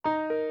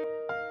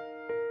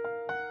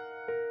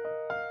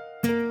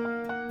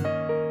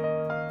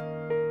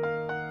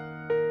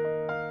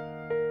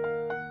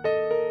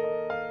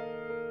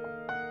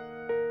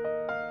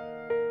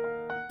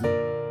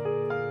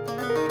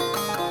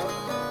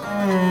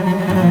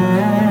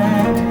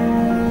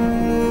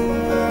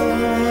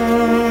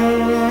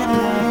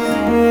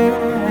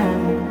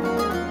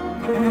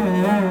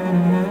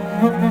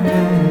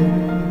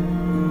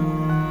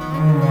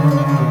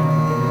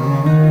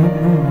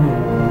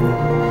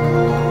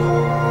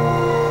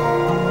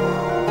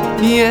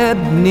يا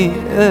ابن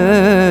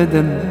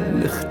آدم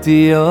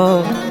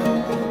الاختيار،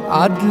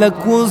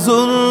 عدلك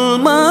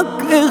وظلمك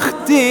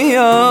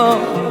اختيار،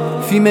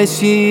 في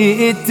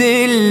مشيئة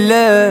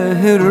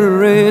الله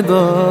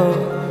الرضا،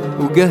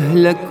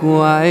 وجهلك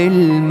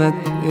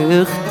وعلمك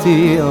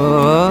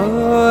اختيار.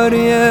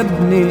 يا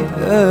ابن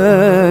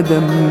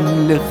آدم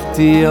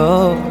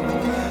الاختيار،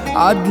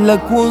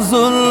 عدلك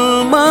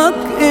وظلمك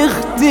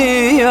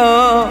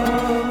اختيار،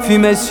 في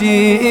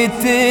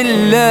مشيئة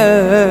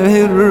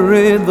الله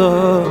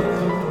الرضا،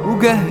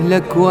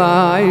 وجهلك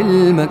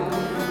وعلمك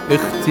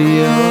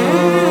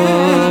اختيار.